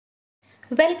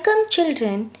Welcome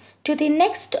children to the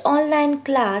next online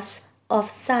class of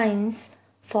Science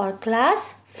for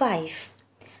Class 5,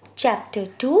 Chapter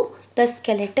 2, the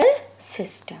Skeletal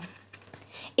System.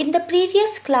 In the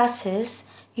previous classes,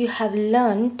 you have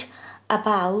learnt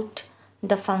about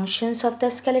the functions of the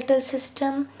skeletal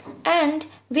system and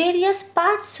various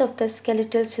parts of the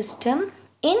skeletal system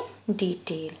in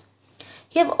detail.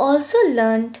 You have also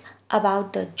learnt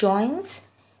about the joints,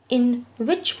 in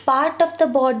which part of the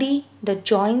body the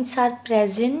joints are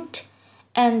present,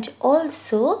 and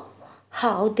also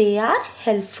how they are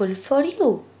helpful for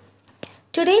you.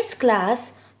 Today's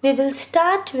class we will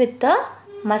start with the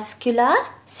muscular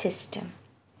system.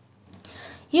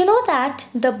 You know that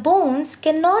the bones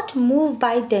cannot move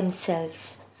by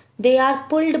themselves. They are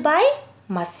pulled by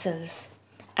muscles.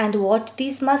 And what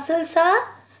these muscles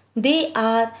are? They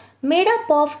are made up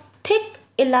of thick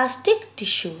elastic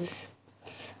tissues.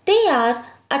 They are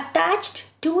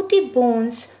attached to the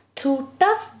bones through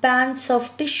tough bands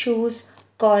of tissues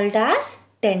called as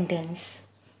tendons.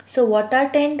 So what are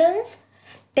tendons?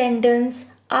 Tendons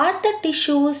are the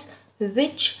tissues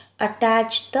which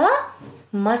attach the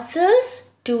muscles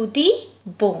to the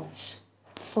bones.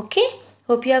 Okay,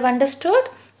 hope you have understood.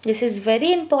 This is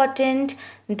very important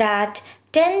that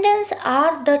tendons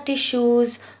are the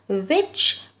tissues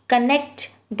which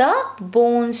connect the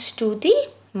bones to the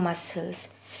muscles.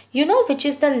 You know which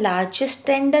is the largest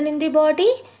tendon in the body?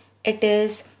 It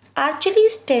is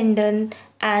Achilles tendon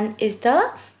and it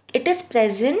is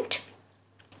present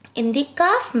in the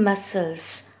calf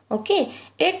muscles. Okay,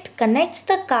 it connects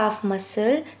the calf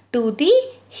muscle to the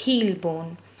heel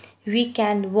bone. We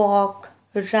can walk,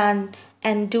 run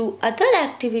and do other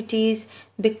activities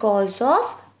because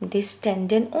of this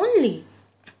tendon only.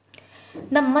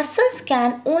 The muscles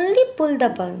can only pull the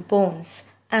bones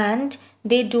and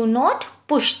they do not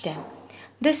push them.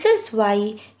 This is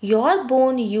why your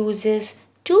bone uses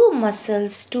two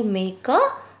muscles to make a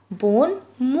bone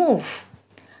move.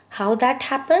 How that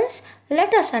happens?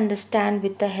 Let us understand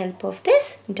with the help of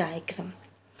this diagram.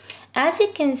 As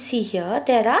you can see here,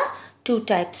 there are two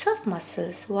types of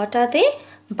muscles. What are they?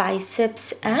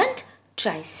 Biceps and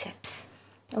triceps.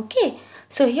 Okay,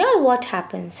 so here what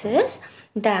happens is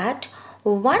that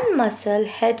one muscle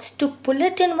helps to pull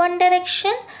it in one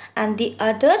direction and the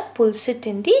other pulls it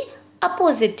in the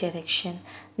opposite direction.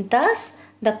 Thus,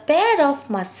 the pair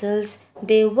of muscles,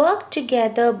 they work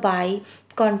together by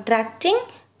contracting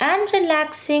and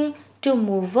relaxing to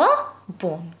move a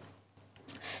bone.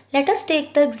 Let us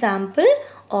take the example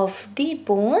of the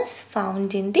bones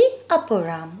found in the upper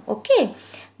arm. Okay,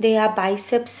 they are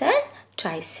biceps and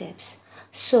triceps.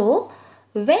 So,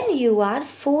 when you are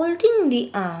folding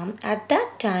the arm, at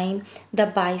that time the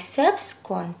biceps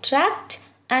contract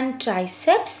and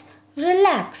triceps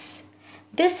relax.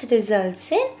 This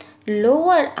results in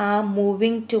lower arm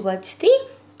moving towards the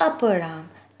upper arm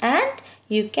and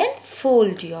you can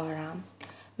fold your arm.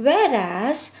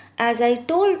 Whereas, as I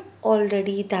told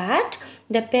already that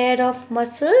the pair of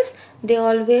muscles, they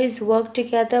always work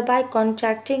together by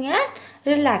contracting and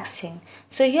relaxing.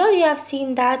 So here you have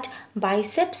seen that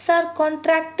biceps are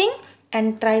contracting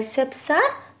and triceps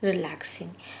are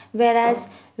relaxing. Whereas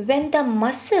when the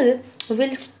muscle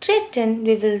will straighten,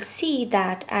 we will see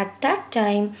that at that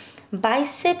time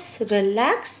biceps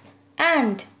relax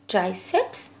and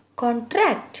triceps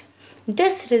contract.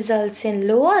 This results in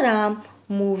lower arm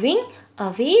moving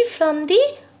away from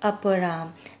the upper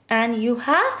arm and you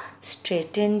have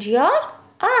straightened your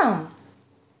arm.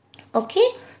 Okay,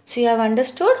 so you have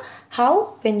understood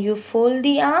how when you fold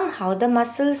the arm, how the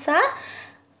muscles are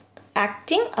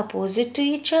acting opposite to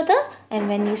each other, and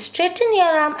when you straighten your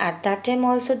arm, at that time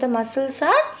also the muscles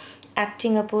are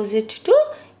acting opposite to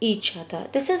each other.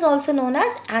 This is also known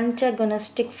as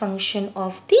antagonistic function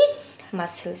of the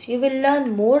muscles. You will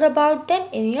learn more about them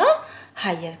in your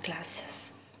higher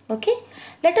classes. Okay,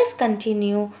 let us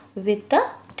continue with the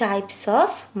types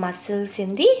of muscles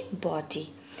in the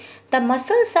body. The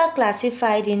muscles are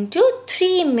classified into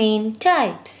three main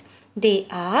types. They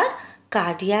are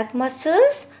cardiac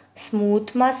muscles,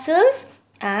 smooth muscles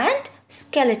and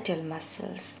skeletal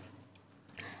muscles.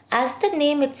 As the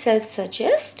name itself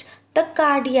suggests, the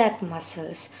cardiac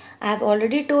muscles. I have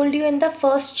already told you in the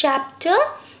first chapter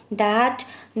that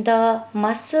the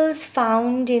muscles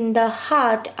found in the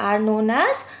heart are known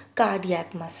as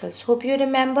cardiac muscles. Hope you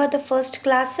remember the first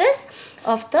classes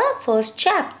of the first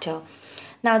chapter.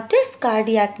 Now this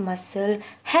cardiac muscle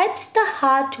helps the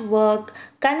heart work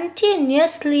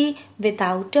continuously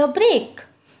without a break.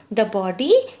 The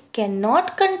body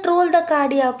cannot control the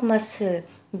cardiac muscle.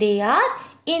 They are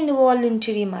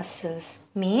involuntary muscles,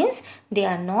 means they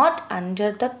are not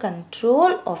under the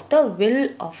control of the will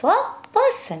of a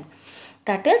person.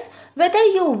 That is, whether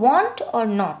you want or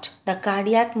not, the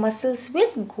cardiac muscles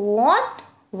will go on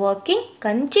working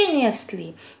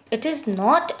continuously. It is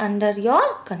not under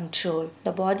your control.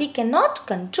 The body cannot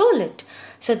control it.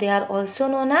 So they are also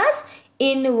known as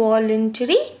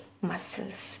involuntary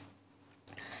muscles.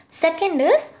 Second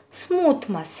is smooth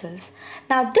muscles.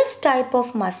 Now this type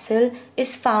of muscle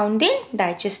is found in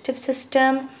digestive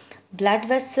system, blood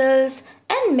vessels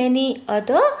and many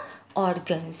other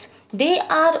organs. They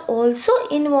are also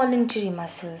involuntary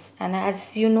muscles, and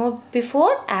as you know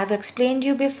before, I have explained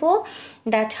you before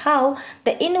that how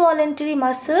the involuntary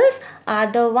muscles are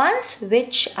the ones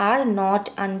which are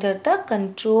not under the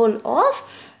control of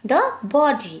the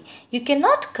body. You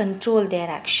cannot control their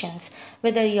actions.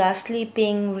 Whether you are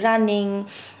sleeping, running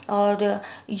or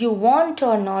you want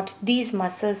or not, these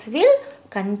muscles will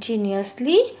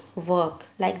continuously work,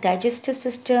 like digestive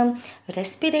system,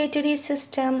 respiratory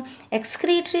system,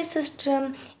 excretory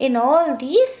system. In all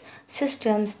these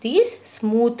systems, these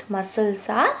smooth muscles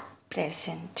are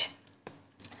present.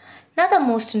 Now the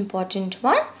most important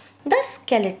one, the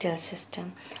skeletal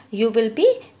system. You will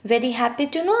be very happy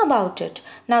to know about it.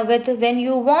 Now when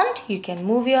you want, you can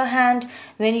move your hand.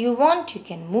 When you want, you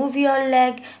can move your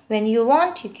leg. When you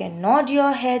want, you can nod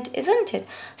your head, isn't it?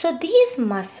 So these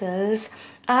muscles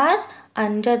are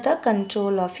under the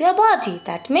control of your body.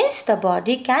 That means the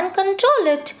body can control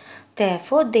it.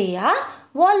 Therefore, they are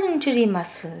voluntary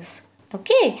muscles.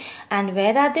 Okay, and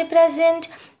where are they present?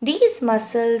 These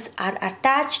muscles are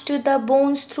attached to the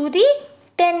bones through the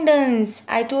tendons.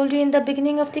 I told you in the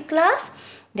beginning of the class.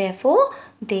 Therefore,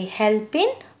 they help in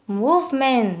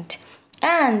movement.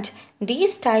 And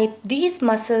these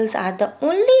muscles are the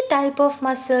only type of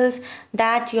muscles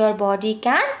that your body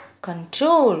can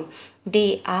control.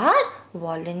 They are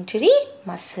voluntary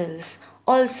muscles,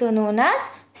 also known as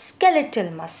skeletal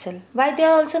muscle. Why they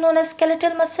are also known as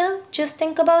skeletal muscle? Just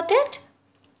think about it.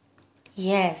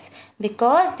 Yes,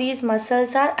 because these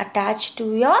muscles are attached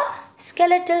to your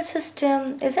skeletal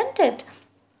system, isn't it?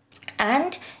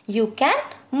 And you can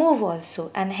move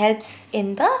also, and helps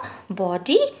in the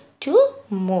body to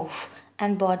move,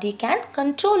 and body can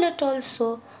control it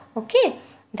also. Okay,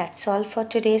 that's all for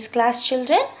today's class,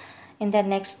 children. In the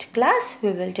next class, we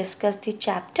will discuss the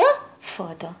chapter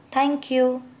further. Thank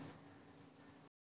you.